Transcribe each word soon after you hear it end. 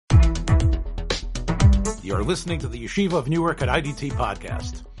You're listening to the Yeshiva of Newark at IDT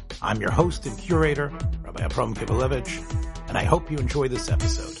podcast. I'm your host and curator, Rabbi Abram Kibalevich, and I hope you enjoy this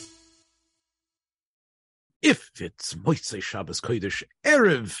episode. If it's Motzei Shabbos Kodesh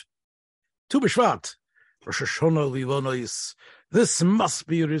Erev, Tu B'Shvat, Rosh Hashanah Lilonos, this must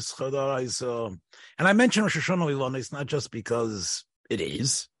be Rosh Hashanah. And I mention Rosh Hashanah Lilonos not just because it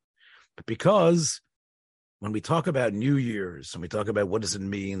is, but because when we talk about New Year's, and we talk about what does it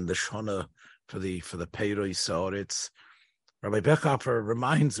mean, the Shana for the Peiroi Soritz, Rabbi Bechhofer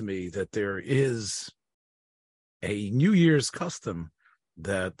reminds me that there is a New Year's custom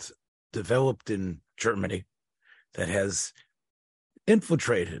that developed in Germany that has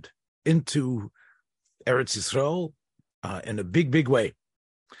infiltrated into Eretz Yisrael in a big, big way.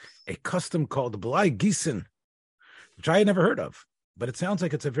 A custom called Blai Gießen, which I had never heard of, but it sounds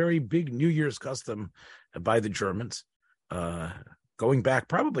like it's a very big New Year's custom by the Germans, going back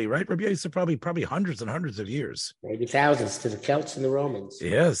probably, right, Rabbi Yosef, probably hundreds and hundreds of years. Maybe thousands to the Celts and the Romans.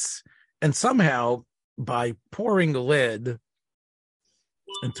 Yes. And somehow, by pouring lead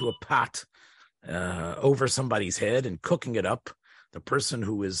into a pot over somebody's head and cooking it up, the person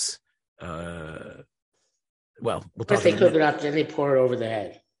who is, we'll talk First they cook it up, then they pour it over the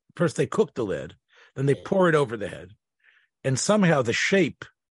head. First they cook the lead, then they pour it over the head. And somehow the shape,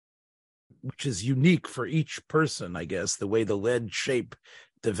 which is unique for each person, I guess, the way the lead shape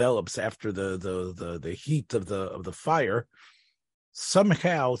develops after the heat of the fire,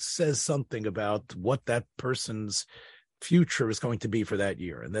 somehow says something about what that person's future is going to be for that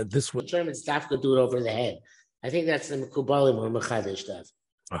year. And that this was the Germans have to do it over the head. I think that's the Mekubalim or Mechadish does.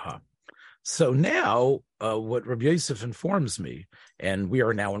 So now, what Rabbi Yosef informs me, and we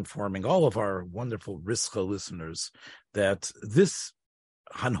are now informing all of our wonderful Rischa listeners, that this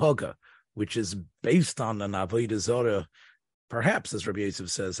Hanhoga, which is based on an Avodah Zorah, perhaps, as Rabbi Yosef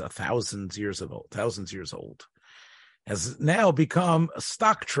says, 1,000 years old, has now become a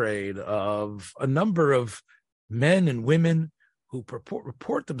stock trade of a number of men and women who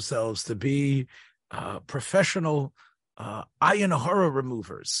report themselves to be professional Ayin HaRa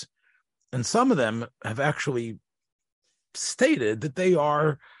removers. And some of them have actually stated that they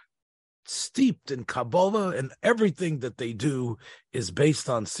are steeped in Kabbalah, and everything that they do is based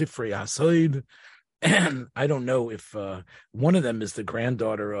on Sifrei HaSod. And I don't know if one of them is the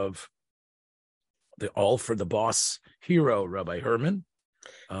granddaughter of the All for the Boss hero, Rabbi Herman.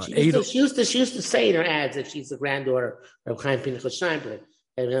 She used to say in her ads that she's the granddaughter of Chaim Pinchas Steinberg.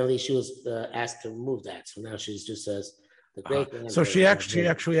 Evidently, she was asked to remove that. So now she just says the great. So she actually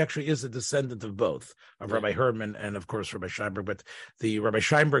is a descendant of both, of Rabbi Herman and, of course, Rabbi Steinberg. But the Rabbi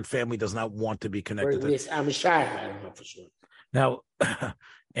Steinberg family does not want to be connected. I'm a shy, I don't know for sure. Now,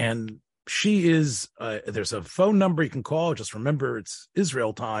 and she is. There's a phone number you can call. Just remember, it's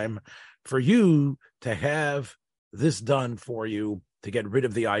Israel time for you to have this done for you to get rid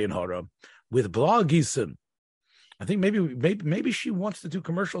of the Ayin HaRa with Blai Gießen. I think maybe she wants to do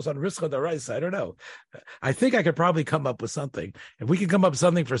commercials on Rischa D'Oraisa. I don't know. I think I could probably come up with something. If we could come up with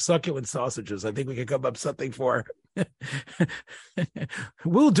something for succulent sausages, I think we could come up with something for.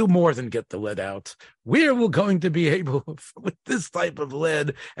 We'll do more than get the lead out. We're going to be able with this type of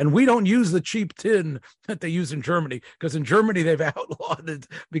lead, and we don't use the cheap tin that they use in Germany, because in Germany they've outlawed it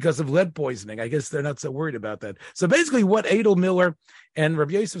because of lead poisoning. I guess they're not so worried about that. So basically, what Adel Miller and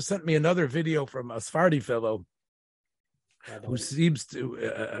Rabbi Yosef sent me another video from a Sephardi fellow who seems to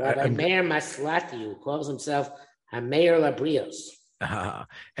Meir Maslati, who calls himself Meir Labrios.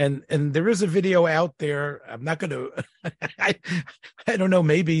 And there is a video out there. I'm not going to. I don't know.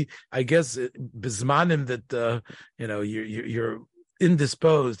 Maybe I guess bismanim that you're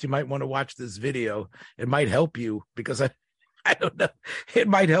indisposed. You might want to watch this video. It might help you, because I don't know. It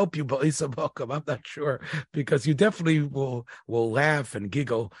might help you, but Lisa welcome. I'm not sure, because you definitely will laugh and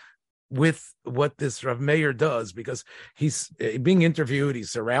giggle with what this Rav Meir does, because he's being interviewed. He's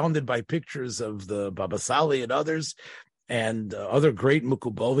surrounded by pictures of the Baba Sali and others, and other great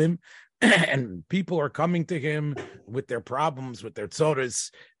Mukubolim, and people are coming to him with their problems, with their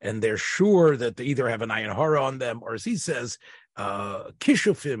tzoros, and they're sure that they either have an Ayin HaRa on them, or as he says,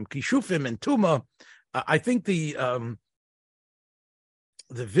 kishufim, and tuma. I think the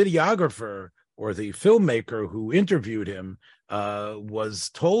videographer or the filmmaker who interviewed him was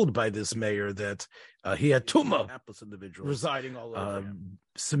told by this mayor that he had tuma individuals residing all over,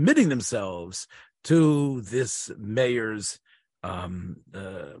 submitting themselves to this mayor's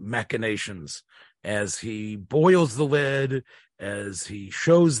machinations as he boils the lead, as he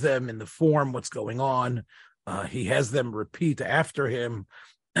shows them in the form what's going on. He has them repeat after him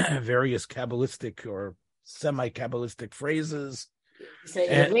various Kabbalistic or semi-Kabbalistic phrases. So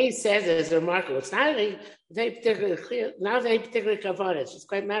the way he says it is remarkable. It's not very particularly clear, not very particularly covered. It's just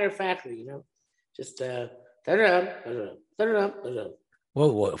quite matter of factly, just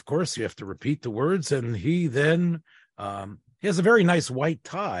Well, of course, you have to repeat the words, and he then he has a very nice white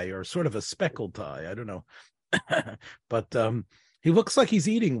tie, or sort of a speckled tie. I don't know, but he looks like he's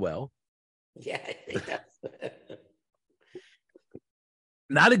eating well. Yeah, he does.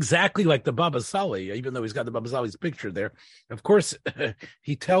 Not exactly like the Baba Sali, even though he's got the Baba Sali's picture there. Of course,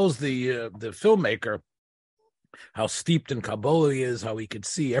 he tells the filmmaker how steeped in Kabbalah he is, how he could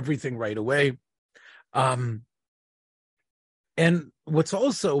see everything right away. And what's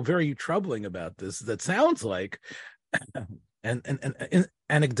also very troubling about this, that sounds like, and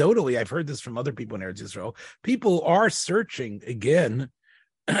anecdotally, I've heard this from other people in Eretz Yisrael, people are searching again,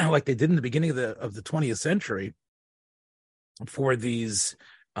 like they did in the beginning of the 20th century, for these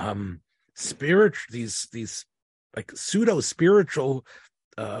these like pseudo spiritual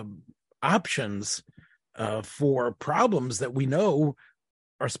options for problems that we know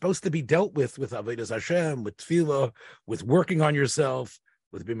are supposed to be dealt with Avodas Hashem, with Tefillah, with working on yourself,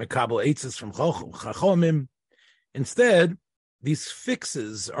 with being Mekabel Eitzes from Chachomim. Instead, these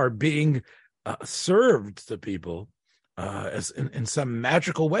fixes are being served to people as in some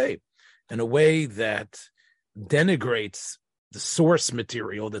magical way, in a way that denigrates the source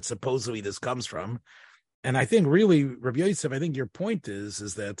material that supposedly this comes from. And I think really, Rabbi Yosef, I think your point is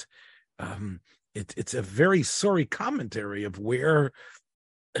that it's a very sorry commentary of where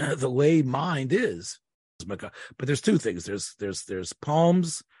the lay mind is. But there's two things. There's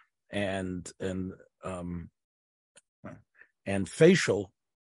palms and facial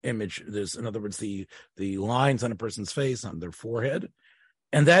image. There's, in other words, the lines on a person's face, on their forehead,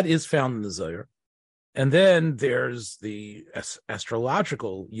 and that is found in the Zohar. And then there's the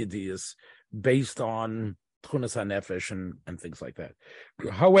astrological yedias based on Tchunas HaNefesh and things like that.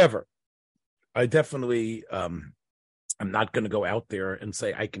 However, I definitely I'm not going to go out there and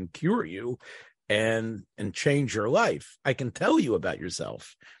say I can cure you and change your life. I can tell you about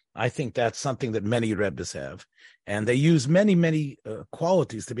yourself. I think that's something that many Rebbes have, and they use many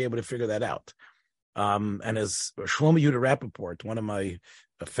qualities to be able to figure that out. And as Shlomo Yehuda Rappaport, one of my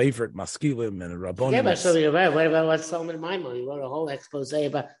favorite maskilim and rabbonim. Yeah, but so you're right. What about what Solomon Maimon? He wrote a whole expose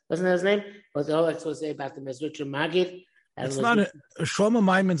about, wasn't that his name? Was the whole expose about the Mezritcher Magid? It's not Shlomo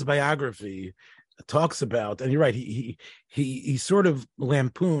Maimon's biography talks about, and you're right, he sort of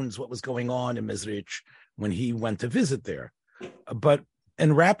lampoons what was going on in Mezrich when he went to visit there. But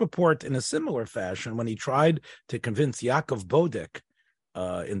in Rappaport, in a similar fashion, when he tried to convince Yaakov Bodek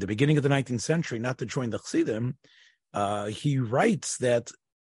in the beginning of the 19th century not to join the Chassidim, he writes that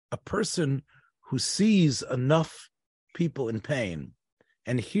a person who sees enough people in pain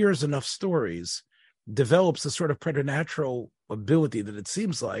and hears enough stories develops a sort of preternatural ability that it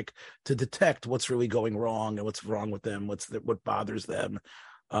seems like to detect what's really going wrong and what's wrong with them, what bothers them.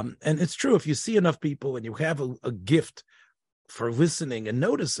 And it's true, if you see enough people and you have a gift for listening and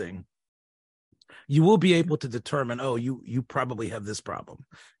noticing, you will be able to determine, oh, you probably have this problem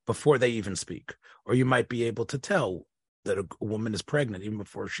before they even speak. Or you might be able to tell that a woman is pregnant even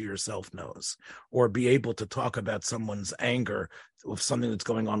before she herself knows, or be able to talk about someone's anger of something that's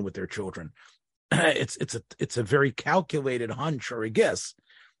going on with their children. It's a very calculated hunch or a guess.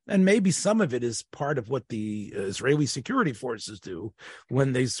 And maybe some of it is part of what the Israeli security forces do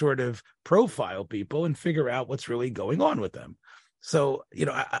when they sort of profile people and figure out what's really going on with them. So,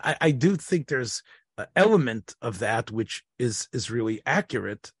 I do think there's an element of that which is really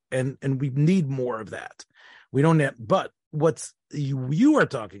accurate, and we need more of that. We don't have, but what you are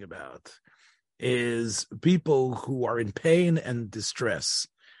talking about is people who are in pain and distress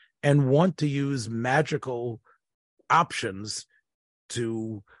and want to use magical options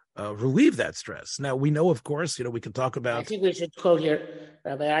to relieve that stress. Now, we know, of course, we can talk about... I think we should quote here,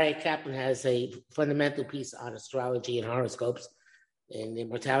 Rabbi Aryeh Kaplan has a fundamental piece on astrology and horoscopes in the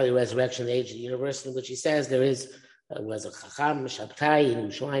Immortality, Resurrection, the Age of the Universe, in which he says there was a Chacham, Shabtai, in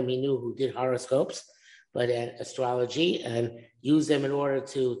Yerushalayim, he knew, who did horoscopes, but astrology, and used them in order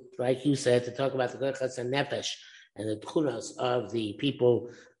to, like you said, to talk about the Kochas and Nefesh and the Tchunas of the people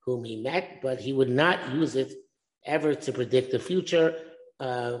whom he met, but he would not use it ever to predict the future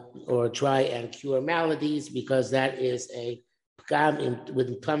or try and cure maladies, because that is a pgam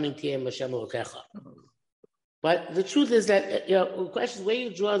with coming to him, Hashem Elokecha. But the truth is that, the question is where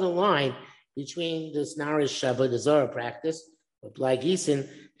you draw the line between this Narish Shabbat, the Zohar practice, of Blai Gieson,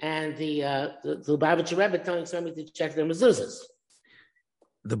 and the Lubavitcher Rebbe telling somebody to check their mezuzahs.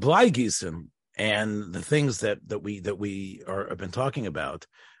 The Blai Gieson and the things that we have been talking about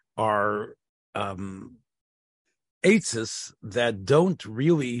are eitzes that don't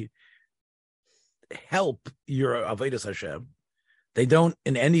really help your avodas Hashem. They don't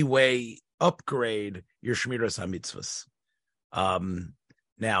in any way upgrade your shmiras hamitzvahs.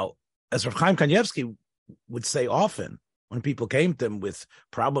 Now, as Rav Chaim Kanievsky would say often, when people came to him with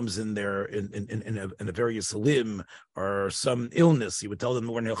problems in their in a various limb or some illness, he would tell them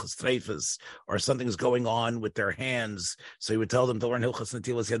to learn Hilchas Treifas, or something's going on with their hands, so he would tell them to learn Hilchas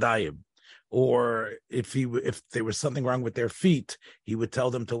Netilas Yadayim. Or if there was something wrong with their feet, he would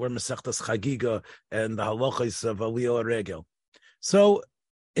tell them to learn Masechtas Chagiga and the halachos of Aliyah Regel. So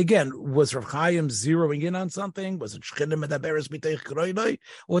again, was Rav Chaim zeroing in on something? Was it Shchinim Medaberes B'teich Kroinoi?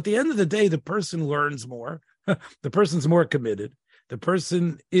 Well, at the end of the day, the person learns more. The person's more committed. The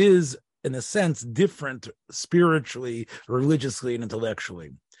person is, in a sense, different spiritually, religiously, and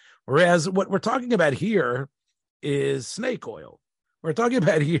intellectually. Whereas what we're talking about here is snake oil. What we're talking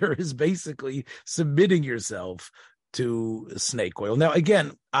about here is basically submitting yourself to snake oil. Now,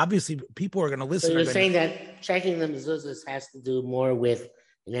 again, obviously, people are going to listen. So you're saying that checking the mezuzahs has to do more with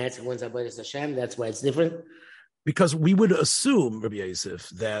enhancing one's avodas Hashem. That's why it's different. Because we would assume, Rabbi Yosef,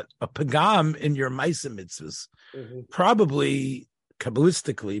 that a pagam in your Maisa mitzvahs probably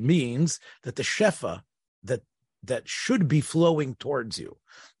Kabbalistically means that the shefa that should be flowing towards you,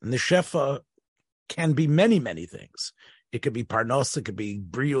 and the shefa can be many, many things. It could be parnos, it could be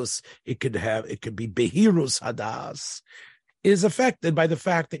brius, it could be behirus hadas, is affected by the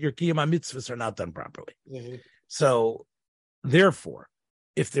fact that your kiyum mitzvahs are not done properly. So, therefore,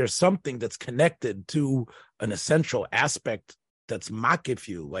 if there's something that's connected to an essential aspect that's makif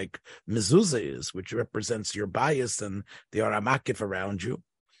you, like mezuzah is, which represents your bias and the aramakif around you,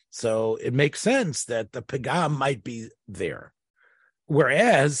 so it makes sense that the pagam might be there.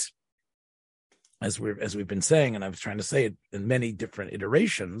 Whereas, as we've been saying, and I was trying to say it in many different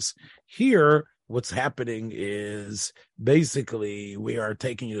iterations, here what's happening is basically we are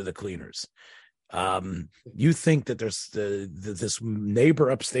taking you to the cleaners. You think that there's this neighbor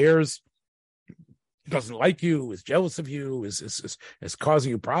upstairs doesn't like you, is jealous of you, is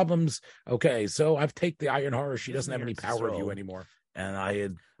causing you problems. Okay, so I've taken the Ayin HaRa. She doesn't have any power of you anymore. And I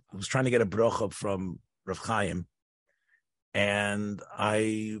was trying to get a bracha from Rav Chaim, and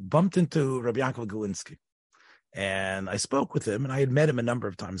I bumped into Rabbi Yaakov Galinsky, and I spoke with him, and I had met him a number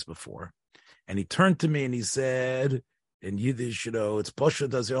of times before. And he turned to me and he said in Yiddish, it's Posha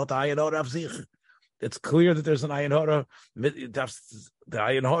does the Ayin HaRa. It's clear that there's an Ayin HaRa. The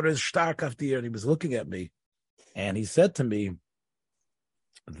Ayin HaRa is stark after you. And he was looking at me, and he said to me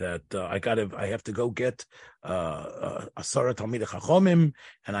that I have to go get Asara Talmidei Chachomim,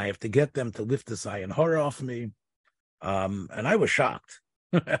 and I have to get them to lift this Ayin HaRa off me. And I was shocked.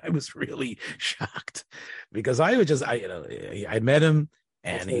 I was really shocked because I met him,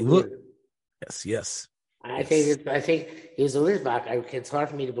 and he looked. Yes. I think he was a Litvak. It's hard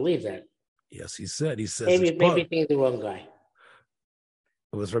for me to believe that. Yes, he says maybe thinking the wrong guy.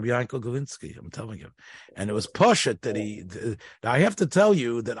 It was Rabbi Yankel Galinsky, I'm telling you, and it was Poshet that I have to tell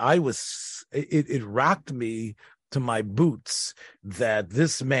you that it rocked me to my boots that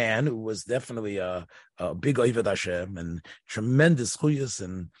this man, who was definitely a big Oved Hashem and tremendous chuyas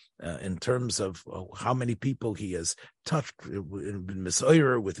in terms of how many people he has touched in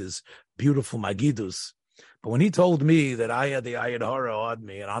Messiah with his beautiful Magidus. But when he told me that I had the Ayin HaRa on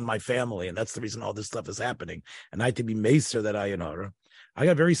me and on my family, and that's the reason all this stuff is happening, and I had to be maester that Ayin HaRa, I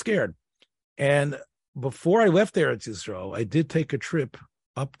got very scared. And before I left Eretz Yisrael, I did take a trip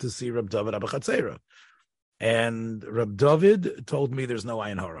up to see Reb David Abachatzera. And Reb David told me there's no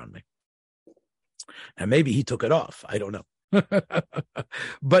Ayin HaRa on me. And maybe he took it off. I don't know.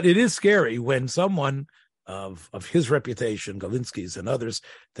 But it is scary when someone of his reputation, Galinsky's and others,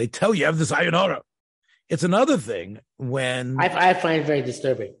 they tell you have this Ayin HaRa. It's another thing when... I find it very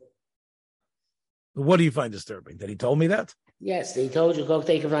disturbing. What do you find disturbing? That he told me that? Yes, he told you, go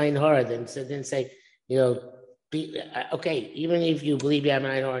take a Ayin HaRa, then say, okay, even if you believe you have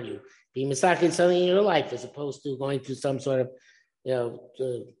an Ayin HaRa on you, be misakin something in your life as opposed to going to some sort of,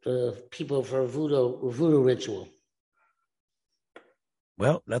 the people for a voodoo ritual.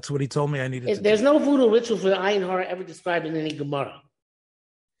 Well, that's what he told me I needed to do. There's no voodoo ritual for the Ayin HaRa ever described in any Gemara.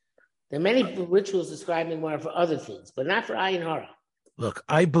 There are many rituals described in Gemara for other things, but not for Ayin HaRa. Look,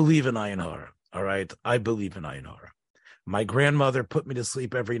 I believe in Ayin HaRa, all right? I believe in Ayin HaRa. My grandmother put me to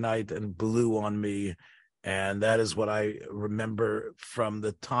sleep every night and blew on me, and that is what I remember from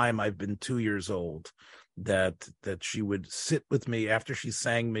the time I've been 2 years old, that she would sit with me after she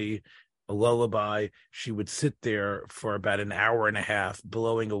sang me a lullaby. She would sit there for about an hour and a half,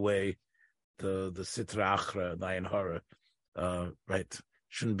 blowing away the Sitra Achra, the Ayin HaRa, right?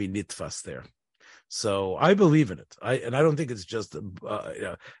 Shouldn't be nitfas there. So I believe in it. I don't think it's just.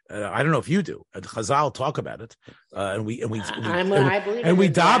 I don't know if you do. And Chazal talk about it, and we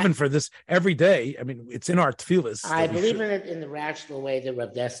daven for this every day. I mean, it's in our tefillas. I believe in it in the rational way that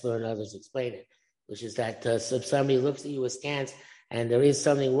Rav Dessler and others explain it, which is that if somebody looks at you askance and there is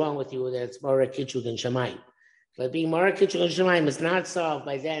something wrong with you, that it's Mara Kitchug and Shemayim. But being Mara Kitchug and Shemayim is not solved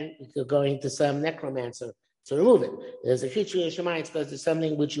by then going to some necromancer to remove it. There's a Kitchug and Shemayim because there's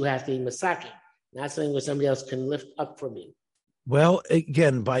something which you have to be masaking. Not something where somebody else can lift up from you. Well,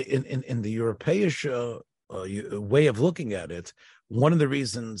 again, in the European way of looking at it, one of the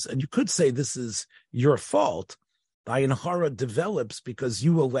reasons, and you could say this is your fault, Ayin HaRa develops because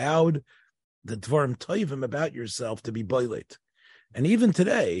you allowed the Dvarim Tovim about yourself to be boiled. And even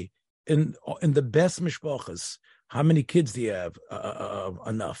today, in the best mishpachas, how many kids do you have?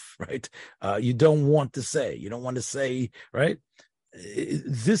 Enough, right? You don't want to say, right?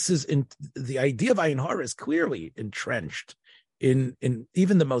 This is the idea of Ayin HaRa is clearly entrenched in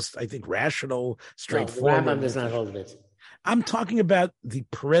even the most, I think, rational, straightforward. The Rambam does not hold it. I'm talking about the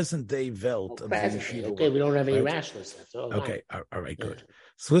present day Welt of the yeshiva. Okay, we don't have any rationalists. Okay, all right, good.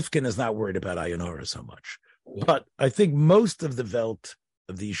 Slifkin is not worried about Ayin HaRa so much, but I think most of the Welt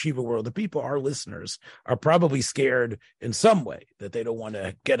of the yeshiva world, the people, our listeners, are probably scared in some way that they don't want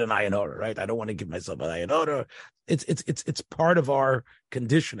to get an Ayin HaRa, right? I don't want to give myself an Ayin HaRa. It's part of our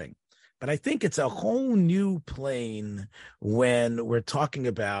conditioning. But I think it's a whole new plane when we're talking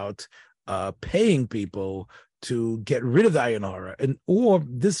about paying people to get rid of the Ayin HaRa. Or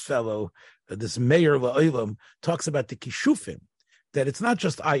this fellow, this Meir La'olam, talks about the Kishufim, that it's not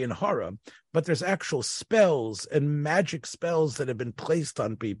just Ayin HaRa, but there's actual spells and magic spells that have been placed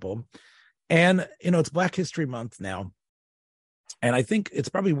on people. And, it's Black History Month now. And I think it's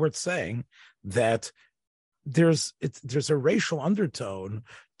probably worth saying that there's a racial undertone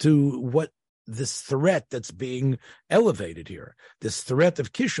to what this threat that's being elevated here. This threat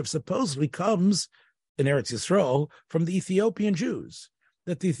of Kishuf supposedly comes in Eretz Yisrael from the Ethiopian Jews.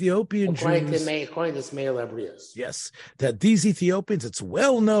 That the Ethiopian Jews... According to Meir Labrius. Yes, that these Ethiopians, it's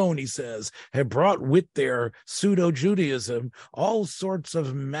well known, he says, have brought with their pseudo-Judaism all sorts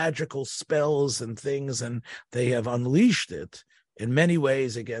of magical spells and things, and they have unleashed it in many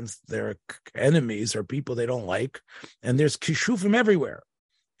ways against their enemies or people they don't like. And there's kishufim everywhere.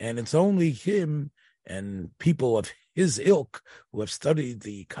 And it's only him and people of his ilk who have studied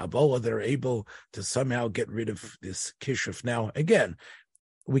the Kabbalah that are able to somehow get rid of this kishuf. Now, again,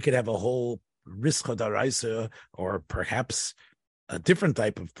 we could have a whole Rischa Daraisa or perhaps a different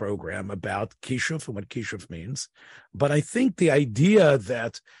type of program about kishuf and what kishuf means. But I think the idea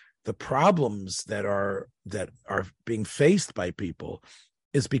that the problems that are being faced by people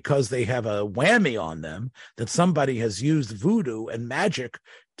is because they have a whammy on them, that somebody has used voodoo and magic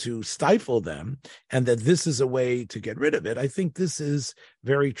to stifle them, and that this is a way to get rid of it. I think this is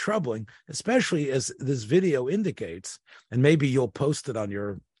very troubling, especially as this video indicates, and maybe you'll post it on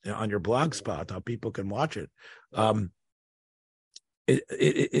your blog spot, how people can watch it.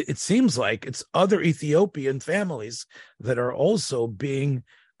 It seems like it's other Ethiopian families that are also being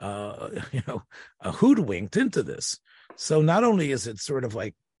hoodwinked into this. So not only is it sort of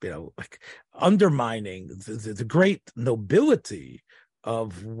like undermining the great nobility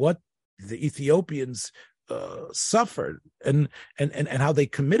of what the Ethiopians suffered and how they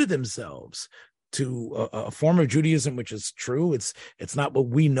committed themselves to a form of Judaism, which is true. It's not what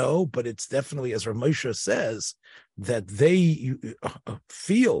we know, but it's definitely, as Rav Moshe says, that they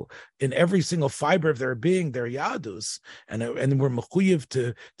feel in every single fiber of their being, their yadus, and we're mechuyev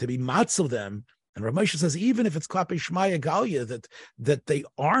to be matzel them. And Rav Moshe says, even if it's klape shmaya galia, that they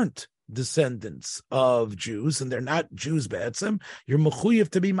aren't descendants of Jews and they're not Jews b'etzem, you're mechuyev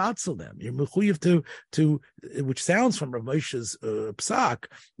to be matzel them. You're mechuyev to which sounds from Rav Moshe's psak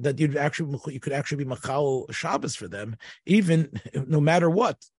that you could actually be machal Shabbos for them, even no matter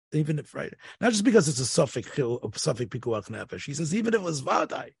what. Even if, right, not just because it's a suffix pikuach nefesh. He says even if it was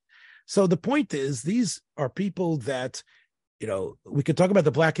vadai. So the point is, these are people that, we could talk about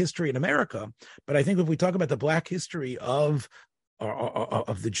the Black history in America, but I think if we talk about the Black history of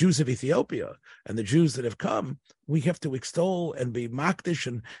the Jews of Ethiopia and the Jews that have come, we have to extol and be makdish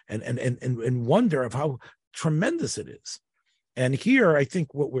and wonder of how tremendous it is. And here, I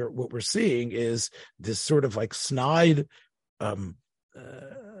think what we're seeing is this sort of like snide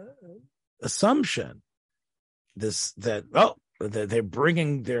assumption, that they're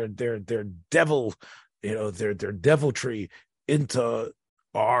bringing their devil, their deviltry into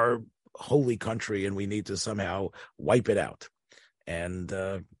our holy country, and we need to somehow wipe it out. And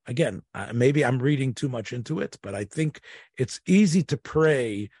again, maybe I'm reading too much into it, but I think it's easy to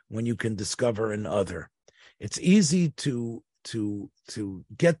pray when you can discover an other. It's easy to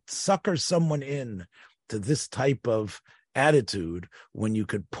sucker someone in to this type of attitude when you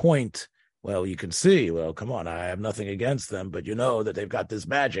could point. Well, you can see, well, come on, I have nothing against them, but you know that they've got this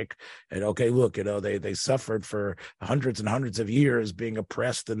magic. And okay, look, they suffered for hundreds and hundreds of years being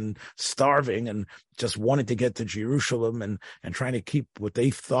oppressed and starving and just wanted to get to Jerusalem and trying to keep what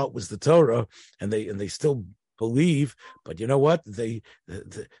they thought was the Torah, and they still believe, but you know what?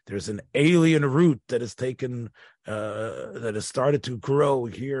 There's an alien root that has taken that has started to grow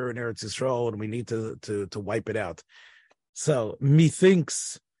here in Eretz Yisrael, and we need to wipe it out. So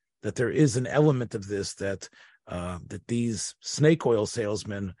methinks that there is an element of this that these snake oil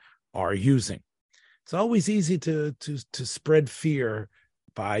salesmen are using. It's always easy to spread fear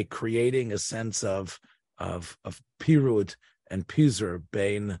by creating a sense of pirud and pizur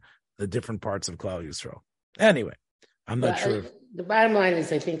between the different parts of Klal Yisrael. Anyway, I'm not sure. The bottom line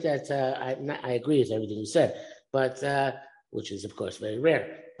is, I think that I agree with everything you said, but which is of course very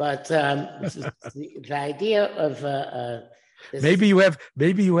rare. But the idea of maybe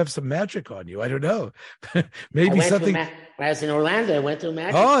you have some magic on you. I don't know. Maybe something. When I was in Orlando, I went through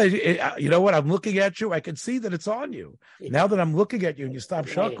magic. Oh, you know what? I'm looking at you. I can see that it's on you. Now that I'm looking at you and you stop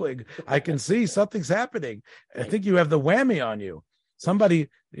chuckling, I can see something's happening. I think you have the whammy on you. Somebody,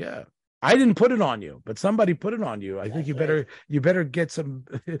 yeah. I didn't put it on you, but somebody put it on you. I think you better get some.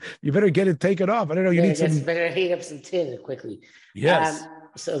 You better get it taken off. I don't know. You need some. Better heat up some tin quickly. Yes.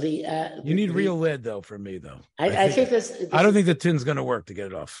 So you need real lead though. For me though, I think this. I don't think the tin's going to work to get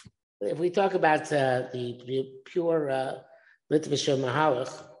it off. If we talk about the pure Litvisha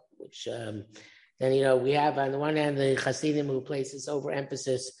Mahalach, which then we have on the one hand the Hasidim who places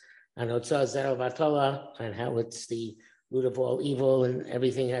overemphasis on Otzah Zero Vatola and how it's the root of all evil and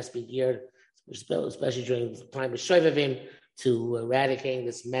everything has to be geared, especially during the time of Shoivavim, to eradicating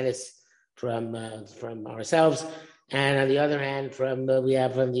this menace from ourselves. And on the other hand, we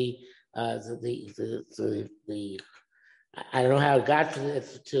have from the I don't know how it got to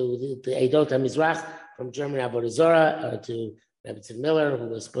the Eidot HaMizrach from German Avodah Zorah to Rebbetzin Miller,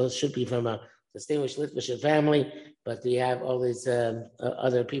 who should be from a distinguished Litvish family, but we have all these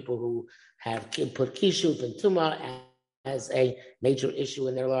other people who have put Kishuf and Tumah as a major issue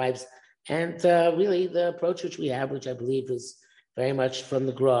in their lives. And really the approach which we have, which I believe is very much from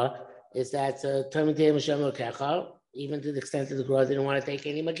the Gra, is that even to the extent that the Gra didn't want to take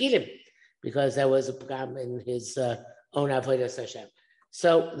any Magidim, because that was a problem in his own Avodas Hashem.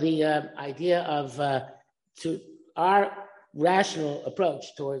 So the idea of our rational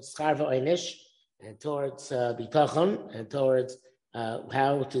approach towards Charva Einish and towards Bitachon and towards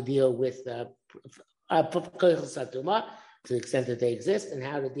how to deal with Satuma to the extent that they exist, and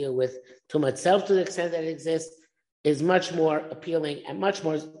how to deal with Tumah itself to the extent that it exists, is much more appealing and much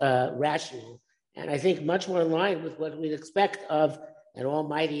more rational, and I think much more in line with what we'd expect of an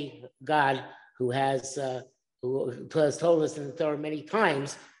almighty God who has told us in the Torah many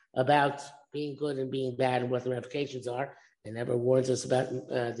times about being good and being bad and what the ramifications are, and never warns us about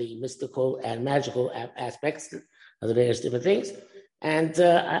the mystical and magical aspects of the various different things. And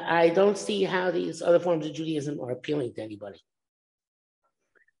I don't see how these other forms of Judaism are appealing to anybody.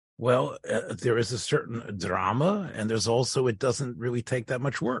 Well, there is a certain drama, and there's also, it doesn't really take that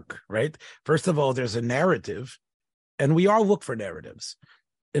much work, right? First of all, there's a narrative, and we all look for narratives.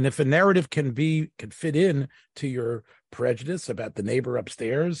 And if a narrative can fit in to your prejudice about the neighbor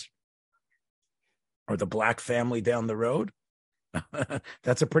upstairs or the black family down the road,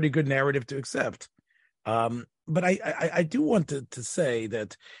 that's a pretty good narrative to accept. But I do want to say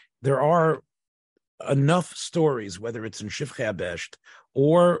that there are enough stories, whether it's in Shivchei HaBesht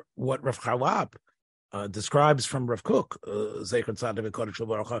or what Rav Chalap describes from Rav Kook, Zecher Tzaddik V'Kodesh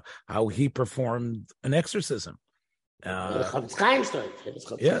L'Baruch, how he performed an exorcism.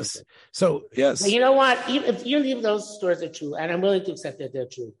 Yes. So, yes. But you know what? If you leave those stories are true, and I'm willing to accept that they're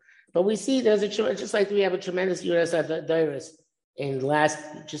true, but we see there's just like we have a tremendous U.S. Dairis in the last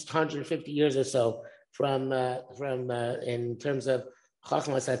just 150 years or so from in terms of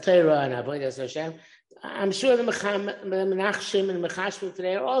Chachmas HaTorah and Avodas Hashem. I'm sure the Menachshim and Mechashvim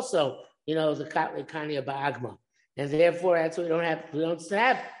today are also, the Kanya Ba'agma. And therefore, that's why we don't have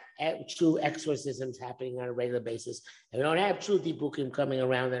true exorcisms happening on a regular basis. And we don't have true Dibukim coming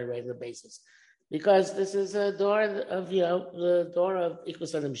around on a regular basis. Because this is a door of, the door of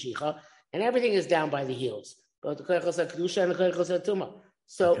Ikus Mshicha, and everything is down by the heels. Both the Koychos HaKedusha and the Koychos HaTumah.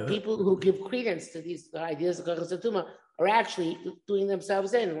 So people who give credence to these ideas of Koychos HaTumah are actually doing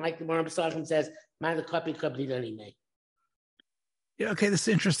themselves in. Like the Moram Pesachim says, Man the Kapi Kabdinani May. Yeah, okay, this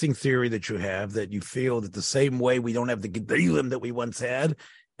interesting theory that you have, that you feel that the same way we don't have the gedalim that we once had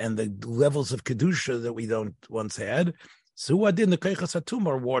and the levels of kedusha that we don't once had, so what did the keichas hatum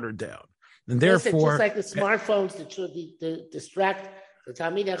are watered down, and therefore, just like the smartphones that distract the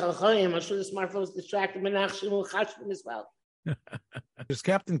Talmidei Chachamim, I'm sure the smartphones distract the Menachshim and Chashbim as well. There's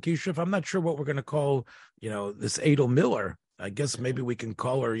Captain Kishuf. I'm not sure what we're going to call, this Adel Miller. I guess maybe we can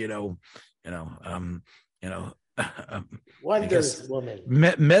call her, Wonders woman,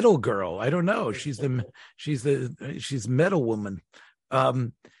 metal girl. I don't know. She's metal woman.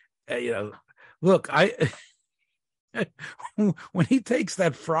 Look, when he takes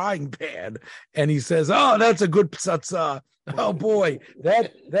that frying pan and he says, "Oh, that's a good psatzah." Oh boy,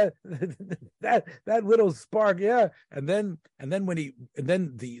 that little spark, yeah. And then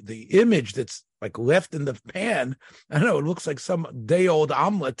the image that's like left in the pan, I don't know, it looks like some day-old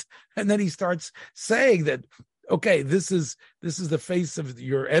omelet. And then he starts saying that, okay, this is the face of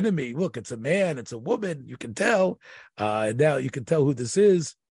your enemy. Look, it's a man, it's a woman. You can tell. Now you can tell who this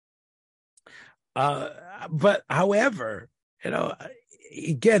is. But however,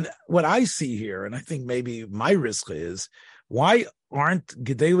 again, what I see here, and I think maybe my risk is, why aren't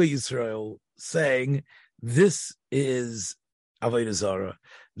Gedolei Yisrael saying this is Avodah Zarah,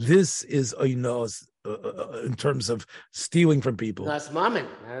 this is Oinos, in terms of stealing from people? That's Mammon.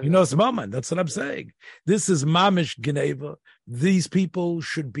 That's what I'm saying. This is Mamish Geneva. These people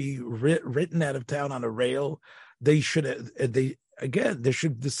should be written out of town on a rail. There should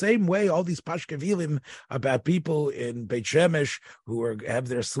the same way all these pashkevilim about people in Beit Shemesh who have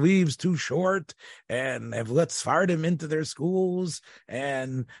their sleeves too short and have let Sfardim into their schools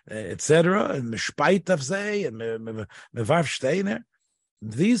and etc. and Mishpait Tafzei and Mevav Steiner.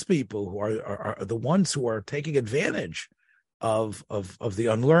 These people who are the ones who are taking advantage of the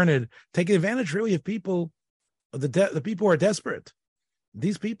unlearned, taking advantage really of people, the people who are desperate.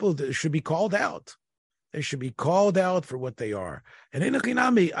 These people should be called out. They should be called out for what they are. And in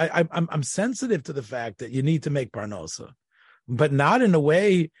Achinami, I'm sensitive to the fact that you need to make parnosa, but not in a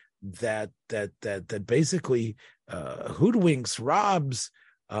way that basically hoodwinks, robs,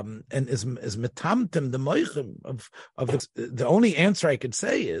 and is metamtem the moichim of the only answer I could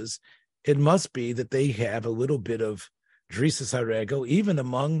say is it must be that they have a little bit of drisas harego even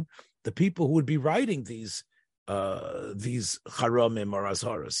among the people who would be writing these charamim or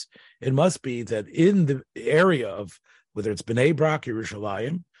azharas. It must be that in the area of whether it's Bnei Brak,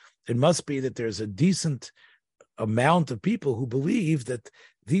 Yerushalayim, it must be that there's a decent amount of people who believe that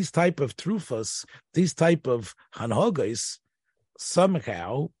these type of trufas, these type of hanhogais,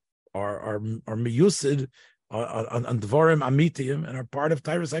 somehow are miyusid on dvarim amitiim and are part of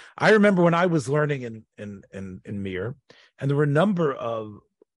Tyrus. I remember when I was learning in Mir, and there were a number of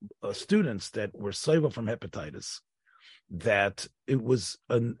students that were sober from hepatitis, that it was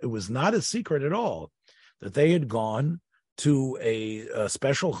not a secret at all that they had gone to a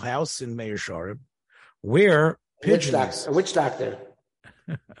special house in Meir Sharim where pigeons. A witch doctor.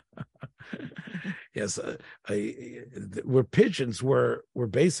 Yes, where pigeons were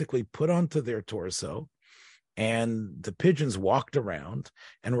basically put onto their torso, and the pigeons walked around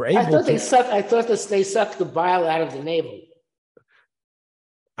and were able. I thought they sucked the bile out of the navel.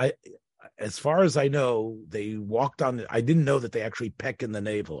 As far as I know, they walked on. I didn't know that they actually peck in the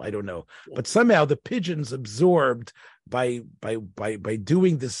navel. I don't know, but somehow the pigeons absorbed by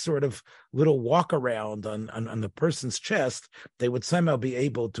doing this sort of little walk around on the person's chest. They would somehow be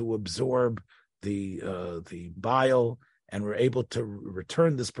able to absorb the bile and were able to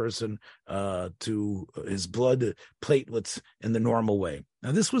return this person to his blood platelets in the normal way.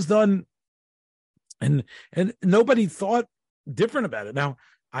 Now this was done, and nobody thought different about it. Now,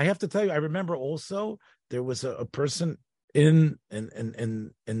 I have to tell you, I remember also there was a person in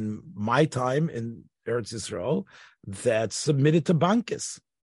my time in Eretz Yisrael that submitted to Bankis.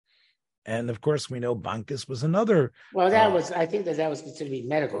 And of course, we know Bankis was another. Well, I think that was considered to be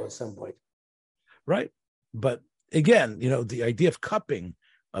medical at some point. Right. But again, the idea of cupping,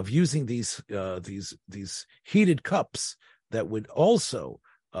 of using these heated cups that would also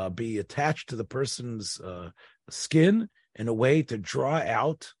be attached to the person's skin in a way to draw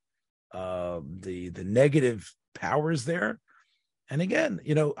out the negative powers there. And again,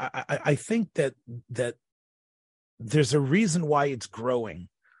 I think that there's a reason why it's growing.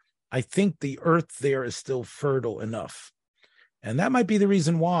 I think the earth there is still fertile enough. And that might be the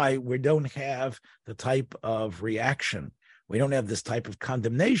reason why we don't have the type of reaction. We don't have this type of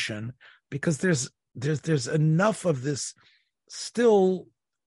condemnation, because there's enough of this still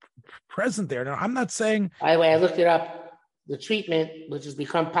present there. Now, I'm not saying. By the way, I looked it up. The treatment, which has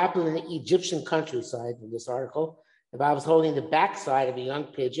become popular in the Egyptian countryside in this article, involves holding the backside of a young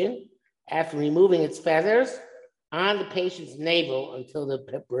pigeon after removing its feathers on the patient's navel until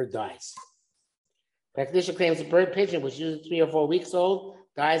the bird dies. Practitioner claims the bird pigeon was usually 3 or 4 weeks old,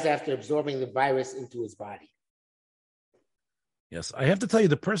 dies after absorbing the virus into his body. Yes, I have to tell you,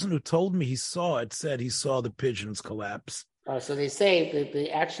 the person who told me he saw it said he saw the pigeons collapse. So they say that they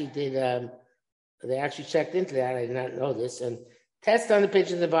actually did. They actually checked into that. I did not know this. And tests on the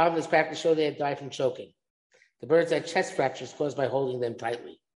pigeons involved in this practice showed they had died from choking. The birds had chest fractures caused by holding them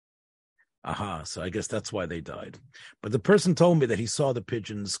tightly. So I guess that's why they died. But the person told me that he saw the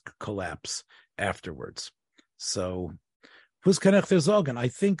pigeons collapse afterwards. So, I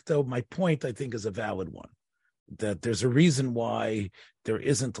think, though, my point, I think, is a valid one. That there's a reason why there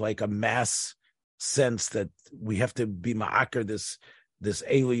isn't like a mass sense that we have to be ma'aker this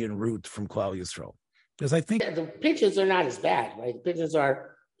alien root from Klal Yisrael. Because I think the pigeons are not as bad, right? The pigeons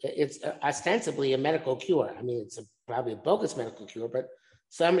it's ostensibly a medical cure. I mean, it's probably a bogus medical cure, but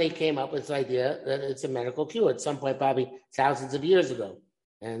somebody came up with this idea that it's a medical cure at some point, probably thousands of years ago.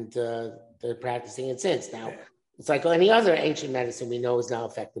 And they're practicing it since. Now, it's like any other ancient medicine we know is now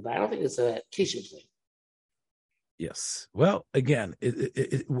effective, but I don't think it's a Kishuv thing. Yes. Well, again,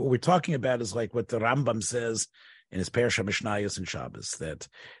 what we're talking about is like what the Rambam says in his Parasha Mishnayos and Shabbos, that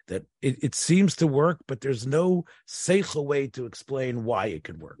it seems to work, but there's no seichel way to explain why it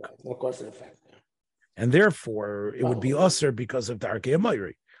could work. Right. No cause and effect. Yeah. And therefore, it would be usher because of the Arkei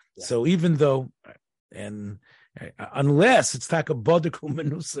Amayri. Yeah. So even though, unless it's taka bodeku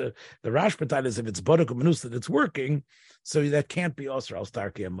menusa, the Rashbatai is if it's bodeku menusa that it's working, so that can't be usher al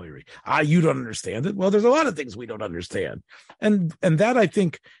starkei amoiri. You don't understand it. Well, there's a lot of things we don't understand, and that I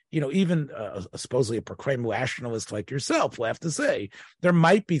think even supposedly a proclaimed rationalist like yourself will have to say there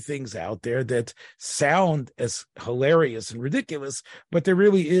might be things out there that sound as hilarious and ridiculous, but there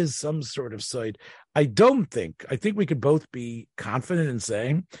really is some sort of side. I think we could both be confident in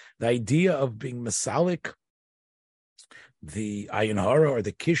saying the idea of being masalik, the Ayin HaRa or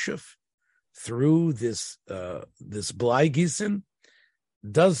the Kishuf through this Bleigießen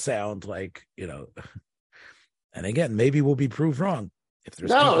does sound like, and again, maybe we'll be proved wrong. If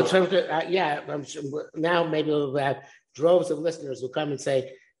there's I'm sure now maybe we'll have droves of listeners who come and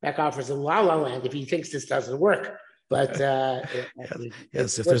say, Beck offers him La La Land if he thinks this doesn't work. But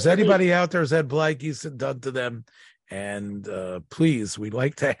yes, if there's anybody out there who's had Bleigießen done to them, and please, we'd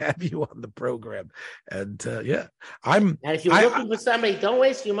like to have you on the program. And And if you're looking for somebody, don't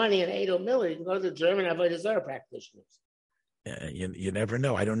waste your money on Ado Miller. You can go to the German Avodah Zarah practitioners. You never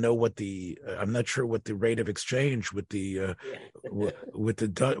know. I don't know I'm not sure what the rate of exchange with the with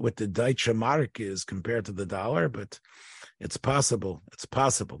the Deutsche Mark is compared to the dollar, but it's possible. It's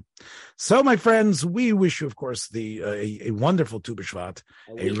possible. So, my friends, we wish you, of course, a wonderful Tu B'Shvat,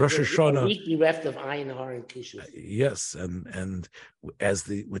 a Rosh Hashanah. A week bereft of Ayin HaRa and Kishuf. Yes, and with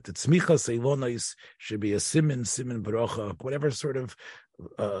the Tzmichas Eilonos should be a Siman Barocha, whatever sort of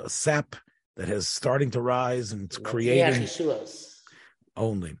sap that is starting to rise and it's creating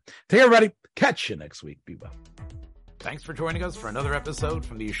only. Take care, everybody. Catch you next week. Be well. Thanks for joining us for another episode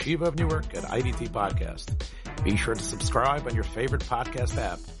from the Yeshiva of Newark at IDT Podcast. Be sure to subscribe on your favorite podcast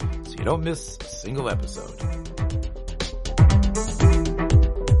app so you don't miss a single episode.